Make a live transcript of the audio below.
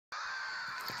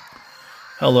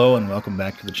Hello and welcome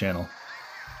back to the channel.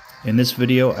 In this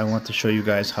video I want to show you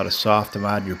guys how to soft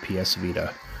mod your PS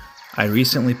Vita. I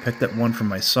recently picked up one for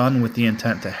my son with the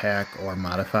intent to hack or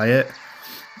modify it.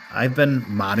 I've been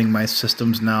modding my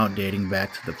systems now dating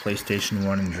back to the PlayStation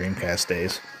 1 and Dreamcast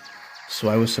days, so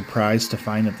I was surprised to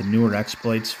find that the newer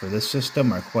exploits for this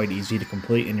system are quite easy to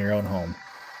complete in your own home.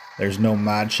 There's no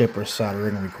mod chip or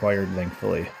soldering required,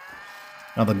 thankfully.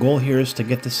 Now the goal here is to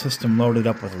get the system loaded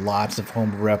up with lots of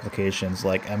homebrew applications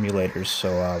like emulators so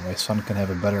my son can have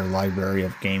a better library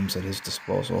of games at his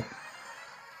disposal.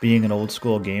 Being an old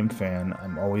school game fan,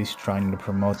 I'm always trying to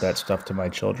promote that stuff to my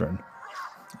children.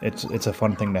 It's a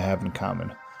fun thing to have in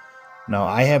common. Now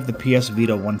I have the PS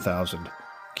Vita 1000.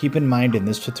 Keep in mind in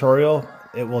this tutorial,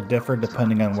 it will differ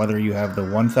depending on whether you have the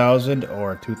 1000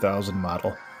 or 2000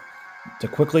 model. To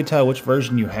quickly tell which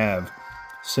version you have,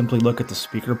 simply look at the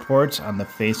speaker ports on the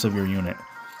face of your unit.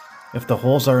 If the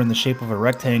holes are in the shape of a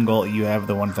rectangle, you have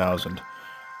the 1000.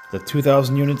 The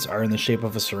 2000 units are in the shape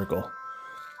of a circle.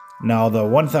 Now the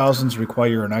 1000s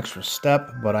require an extra step,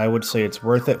 but I would say it's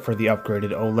worth it for the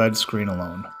upgraded OLED screen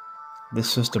alone. This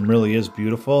system really is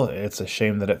beautiful, it's a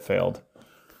shame that it failed.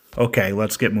 Okay,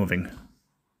 let's get moving.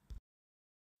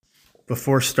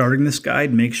 Before starting this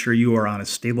guide, make sure you are on a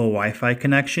stable Wi-Fi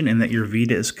connection and that your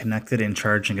Vita is connected and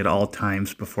charging at all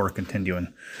times before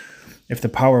continuing. If the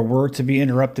power were to be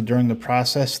interrupted during the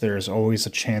process, there is always a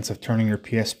chance of turning your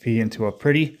PSP into a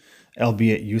pretty,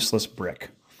 albeit useless brick.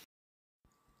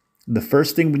 The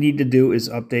first thing we need to do is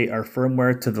update our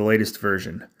firmware to the latest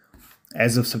version.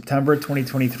 As of September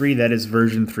 2023, that is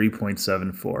version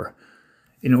 3.74.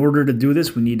 In order to do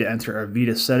this, we need to enter our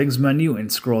Vita settings menu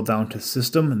and scroll down to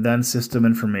System, then System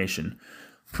Information.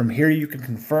 From here, you can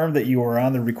confirm that you are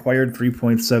on the required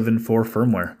 3.74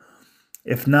 firmware.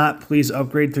 If not, please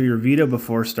upgrade to your Vita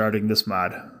before starting this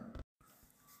mod.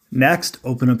 Next,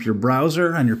 open up your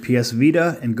browser on your PS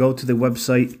Vita and go to the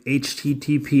website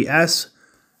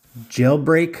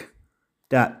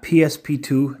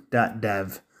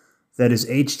https://jailbreak.psp2.dev. That is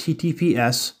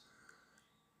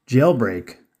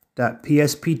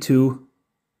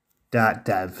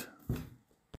https://jailbreak.psp2.dev.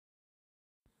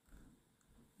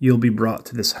 You'll be brought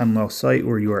to this Hello site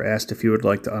where you are asked if you would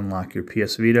like to unlock your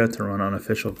PS Vita to run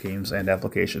unofficial games and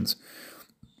applications.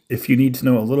 If you need to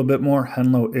know a little bit more,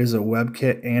 Hello is a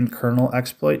WebKit and kernel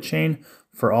exploit chain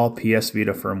for all PS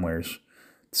Vita firmwares.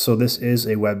 So this is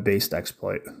a web-based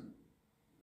exploit.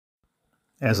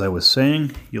 As I was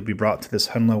saying, you'll be brought to this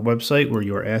Hello website where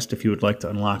you are asked if you would like to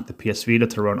unlock the PS Vita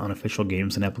to run unofficial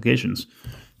games and applications.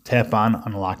 Tap on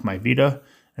Unlock My Vita,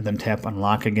 and then tap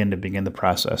Unlock again to begin the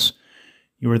process.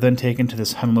 You are then taken to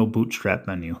this Hello Bootstrap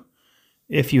menu.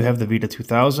 If you have the Vita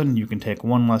 2000, you can take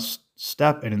one less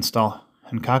step and install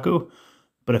Henkaku,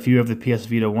 but if you have the PS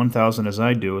Vita 1000 as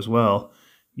I do as well,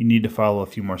 you need to follow a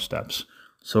few more steps.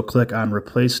 So click on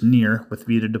Replace Near with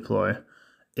Vita Deploy.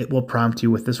 It will prompt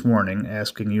you with this warning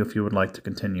asking you if you would like to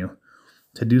continue.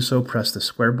 To do so, press the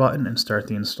square button and start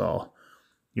the install.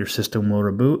 Your system will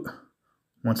reboot.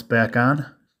 Once back on,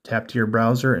 tap to your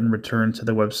browser and return to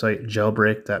the website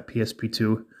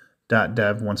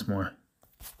jailbreak.psp2.dev once more.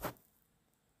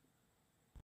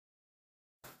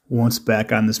 Once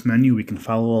back on this menu, we can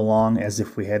follow along as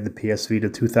if we had the PS Vita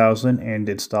 2000 and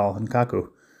install Henkaku.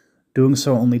 Doing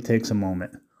so only takes a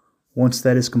moment. Once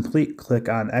that is complete, click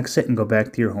on Exit and go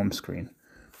back to your home screen.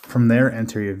 From there,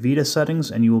 enter your Vita settings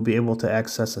and you will be able to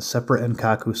access a separate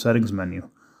Henkaku settings menu.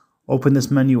 Open this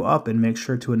menu up and make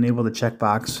sure to enable the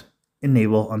checkbox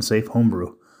Enable Unsafe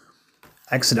Homebrew.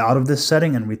 Exit out of this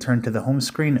setting and return to the home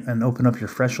screen and open up your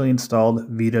freshly installed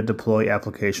Vita Deploy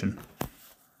application.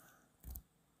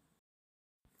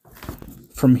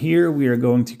 From here, we are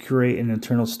going to create an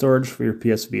internal storage for your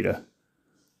PS Vita.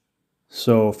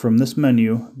 So from this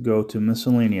menu, go to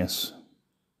Miscellaneous.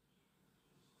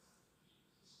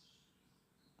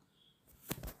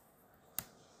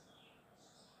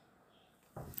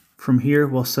 From here,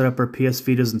 we'll set up our PS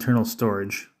Vita's internal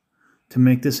storage. To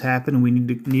make this happen, we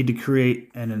need to create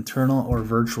an internal or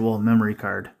virtual memory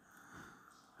card.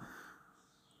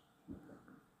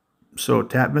 So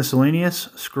tap Miscellaneous,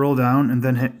 scroll down, and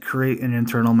then hit Create an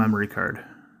internal memory card.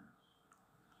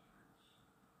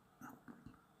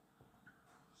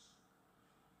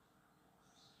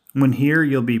 When here,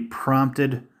 you'll be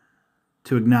prompted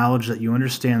to acknowledge that you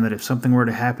understand that if something were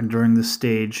to happen during this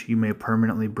stage, you may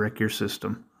permanently brick your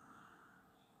system.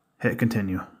 Hit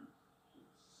Continue.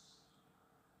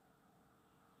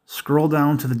 Scroll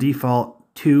down to the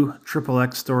default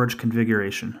 2xxx storage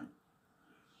configuration.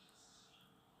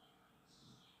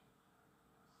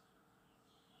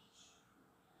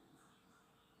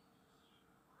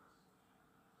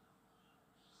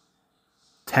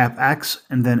 Tap X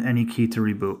and then any key to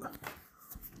reboot.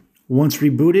 Once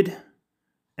rebooted,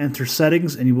 enter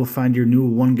settings and you will find your new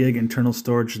 1 gig internal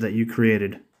storage that you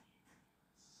created.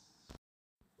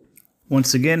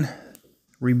 Once again,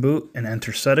 reboot and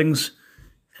enter settings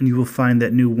and you will find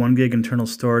that new 1 gig internal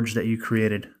storage that you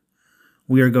created.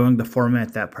 We are going to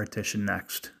format that partition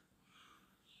next.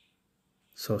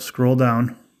 So scroll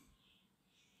down,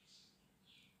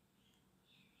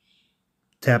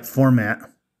 tap Format,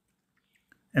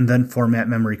 and then Format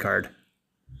Memory Card.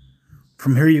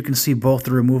 From here you can see both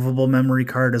the removable memory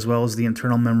card as well as the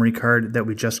internal memory card that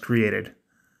we just created.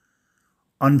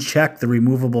 Uncheck the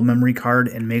removable memory card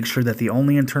and make sure that the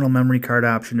only internal memory card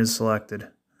option is selected.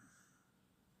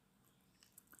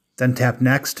 Then tap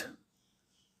Next,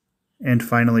 and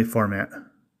finally Format.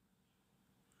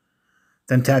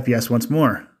 Then tap Yes once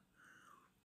more.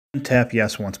 And tap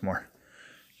Yes once more.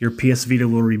 Your PS Vita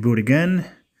will reboot again,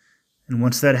 and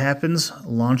once that happens,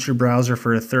 launch your browser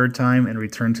for a third time and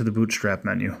return to the Bootstrap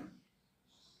menu.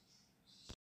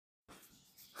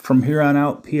 From here on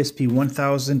out, PSP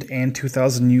 1000 and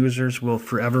 2000 users will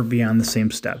forever be on the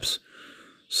same steps.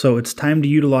 So it's time to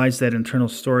utilize that internal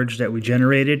storage that we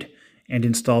generated and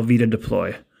install Vita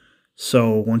Deploy.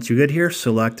 So once you get here,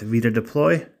 select Vita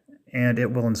Deploy and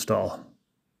it will install.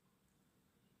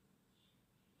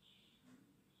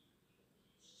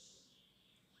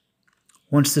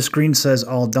 Once the screen says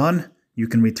all done, you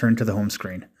can return to the home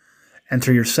screen.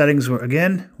 Enter your settings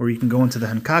again, where you can go into the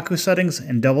Henkaku settings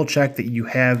and double check that you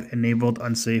have enabled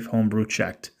unsafe homebrew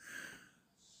checked.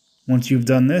 Once you've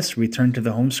done this, return to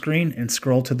the home screen and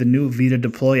scroll to the new Vita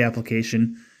Deploy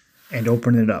application and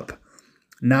open it up.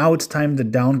 Now it's time to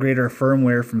downgrade our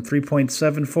firmware from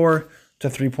 3.74 to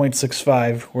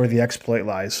 3.65, where the exploit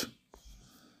lies.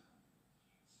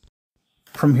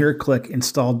 From here, click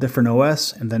Install Different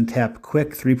OS and then tap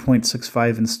Quick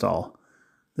 3.65 Install.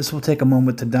 This will take a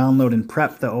moment to download and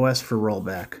prep the OS for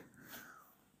rollback.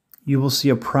 You will see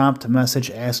a prompt message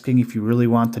asking if you really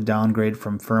want to downgrade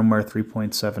from firmware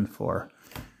 3.74.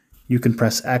 You can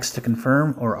press X to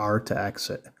confirm or R to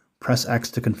exit. Press X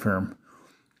to confirm.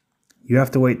 You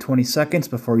have to wait 20 seconds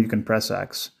before you can press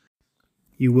X.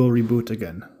 You will reboot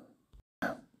again.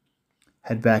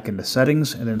 Head back into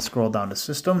Settings and then scroll down to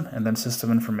System and then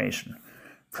System Information.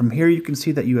 From here you can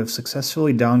see that you have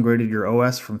successfully downgraded your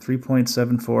OS from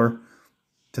 3.74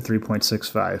 to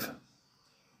 3.65.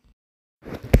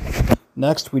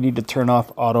 Next, we need to turn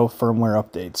off auto firmware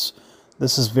updates.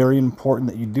 This is very important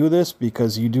that you do this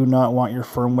because you do not want your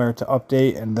firmware to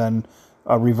update and then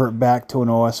revert back to an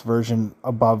OS version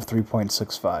above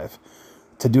 3.65.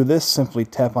 To do this, simply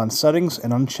tap on Settings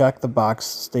and uncheck the box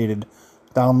stated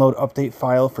Download Update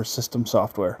File for System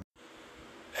Software.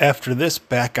 After this,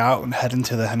 back out and head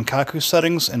into the Henkaku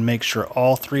settings and make sure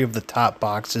all 3 of the top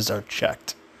boxes are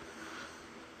checked.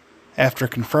 After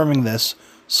confirming this,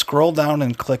 scroll down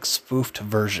and click Spoofed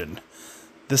Version.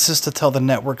 This is to tell the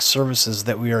network services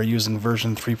that we are using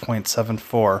version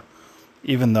 3.74,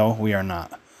 even though we are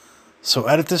not. So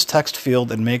edit this text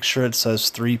field and make sure it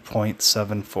says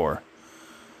 3.74.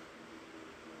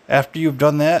 After you've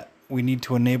done that, we need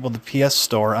to enable the PS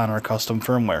Store on our custom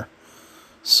firmware.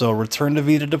 So return to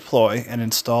Vita Deploy and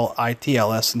install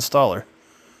ITLS Installer.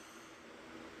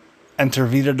 Enter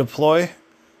Vita Deploy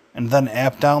and then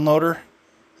App Downloader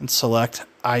and select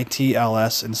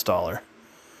ITLS Installer.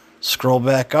 Scroll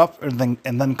back up and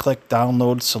then click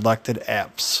Download Selected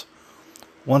Apps.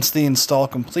 Once the install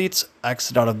completes,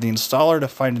 exit out of the installer to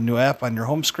find a new app on your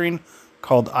home screen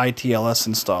called ITLS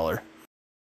Installer.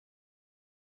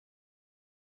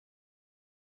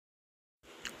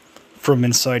 From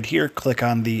inside here, click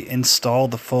on the Install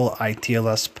the full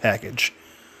ITLS package.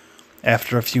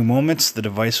 After a few moments, the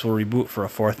device will reboot for a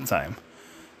 4th time.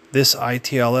 This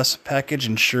ITLS package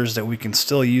ensures that we can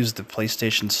still use the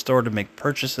PlayStation Store to make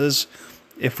purchases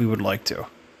if we would like to.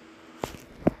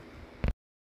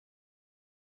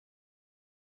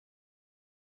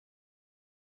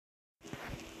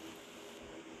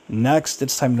 Next,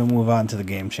 it's time to move on to the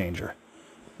game changer.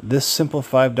 This simple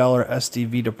 $5 SD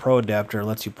Vita Pro adapter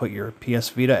lets you put your PS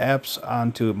Vita apps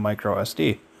onto micro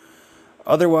SD.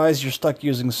 Otherwise, you're stuck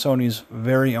using Sony's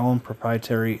very own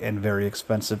proprietary and very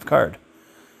expensive card.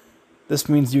 This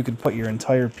means you could put your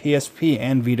entire PSP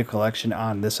and Vita collection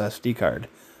on this SD card,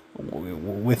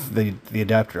 with the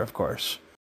adapter, of course.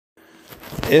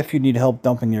 If you need help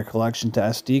dumping your collection to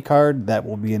SD card, that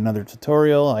will be another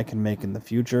tutorial I can make in the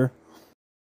future.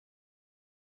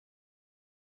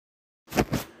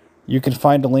 You can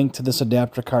find a link to this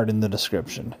adapter card in the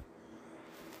description.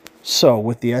 So,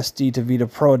 with the SD to Vita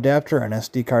Pro adapter and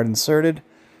SD card inserted,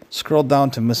 Scroll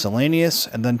down to Miscellaneous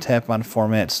and then tap on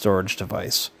Format Storage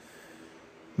Device.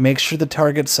 Make sure the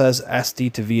target says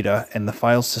SD to Vita and the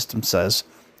file system says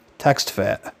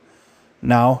TextFAT.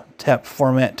 Now tap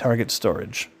Format Target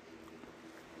Storage.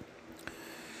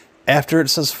 After it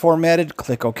says Formatted,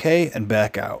 click OK and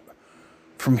back out.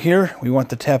 From here, we want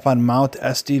to tap on Mount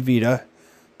SD Vita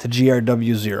to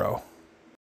GRW0.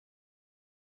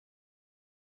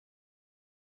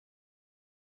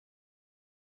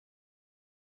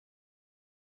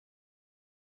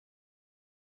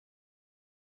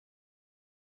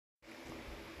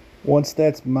 Once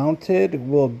that's mounted,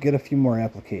 we'll get a few more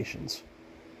applications.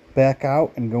 Back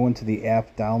out and go into the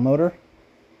app downloader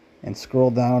and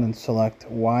scroll down and select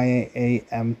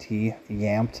YAMT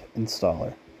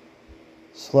Installer.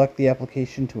 Select the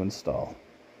application to install.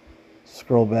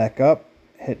 Scroll back up,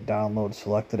 hit download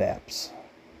selected apps.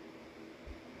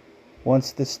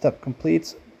 Once this step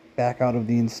completes, back out of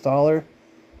the installer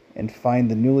and find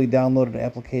the newly downloaded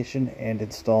application and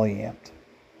install YAMT.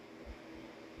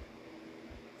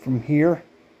 From here,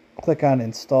 click on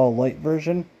Install Lite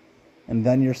version, and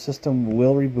then your system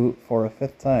will reboot for a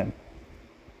 5th time.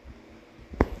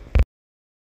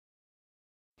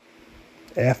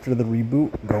 After the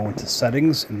reboot, go into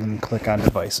Settings and then click on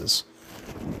Devices,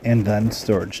 and then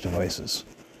Storage Devices.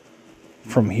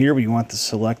 From here, we want to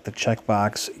select the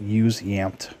checkbox Use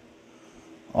YAMT.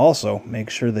 Also,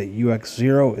 make sure that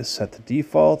UX0 is set to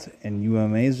default and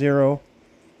UMA0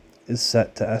 is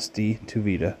set to SD to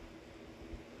Vita.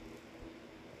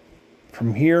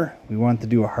 From here, we want to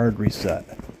do a hard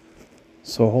reset.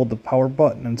 So hold the power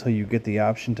button until you get the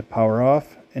option to power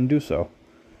off and do so.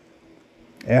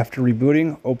 After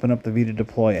rebooting, open up the Vita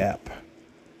Deploy app.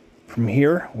 From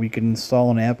here, we can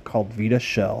install an app called Vita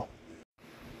Shell.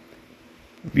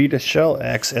 Vita Shell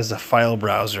acts as a file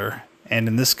browser, and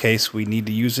in this case, we need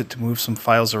to use it to move some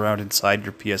files around inside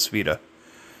your PS Vita.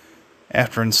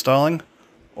 After installing,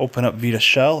 open up Vita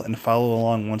Shell and follow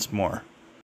along once more.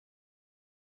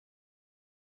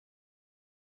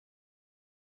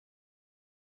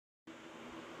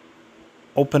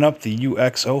 Open up the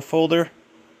UXO folder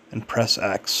and press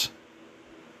X.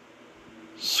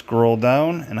 Scroll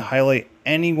down and highlight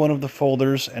any one of the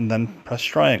folders and then press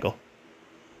triangle.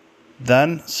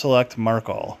 Then select Mark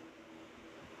All.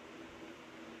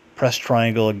 Press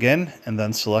triangle again and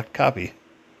then select Copy.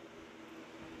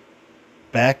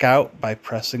 Back out by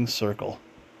pressing circle.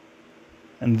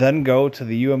 And then go to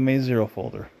the UMA0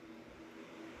 folder.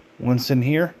 Once in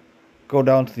here, go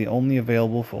down to the only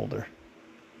available folder.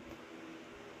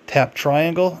 Tap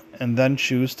triangle and then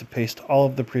choose to paste all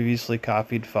of the previously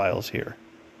copied files here.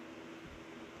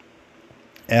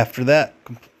 After that,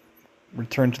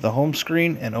 return to the home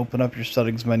screen and open up your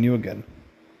settings menu again.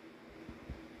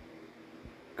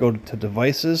 Go to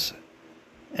Devices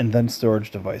and then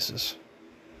Storage Devices.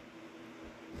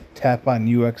 Tap on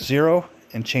UX0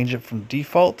 and change it from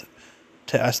default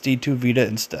to SD2 Vita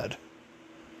instead.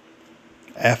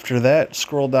 After that,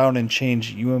 scroll down and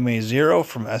change UMA0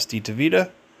 from SD to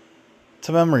Vita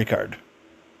to memory card.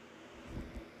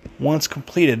 Once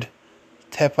completed,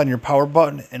 tap on your power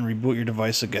button and reboot your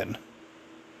device again.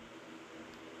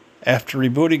 After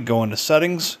rebooting, go into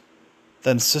Settings,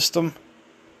 then System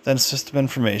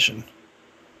Information.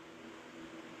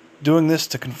 Doing this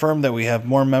to confirm that we have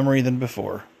more memory than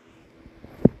before.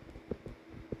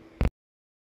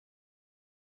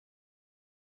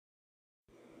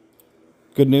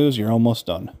 Good news, you're almost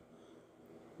done.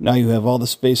 Now you have all the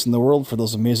space in the world for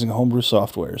those amazing homebrew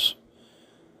softwares.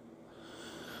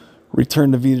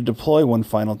 Return to Vita Deploy one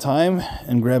final time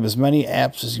and grab as many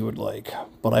apps as you would like,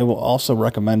 but I will also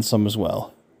recommend some as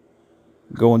well.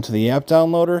 Go into the app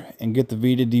downloader and get the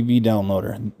VitaDB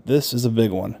downloader. This is a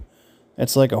big one.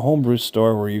 It's like a homebrew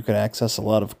store where you can access a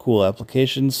lot of cool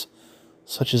applications,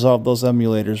 such as all of those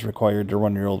emulators required to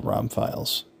run your old ROM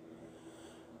files.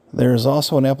 There is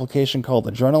also an application called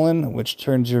Adrenaline, which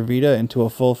turns your Vita into a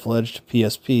full-fledged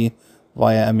PSP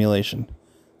via emulation.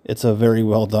 It's a very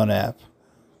well done app.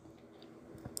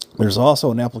 There's also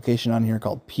an application on here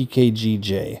called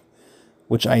PKGJ,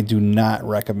 which I do not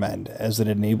recommend, as it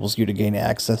enables you to gain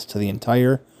access to the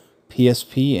entire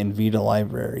PSP and Vita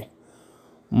library.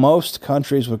 Most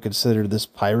countries would consider this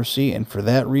piracy, and for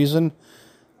that reason,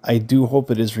 I do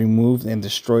hope it is removed and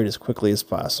destroyed as quickly as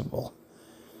possible.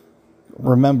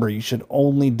 Remember, you should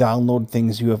only download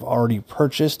things you have already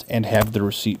purchased and have the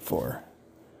receipt for.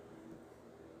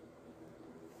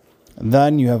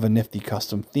 Then you have a nifty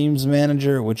custom themes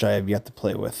manager, which I have yet to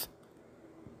play with.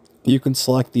 You can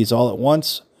select these all at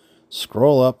once,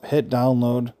 scroll up, hit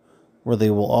download, where they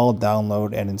will all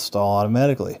download and install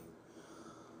automatically.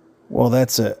 Well,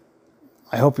 that's it.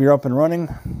 I hope you're up and running.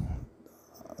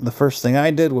 The first thing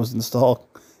I did was install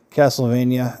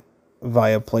Castlevania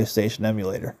via PlayStation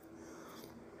emulator.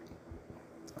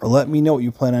 Let me know what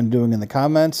you plan on doing in the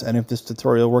comments and if this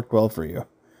tutorial worked well for you.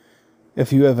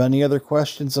 If you have any other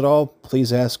questions at all,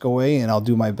 please ask away and I'll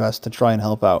do my best to try and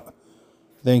help out.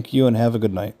 Thank you and have a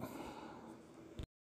good night.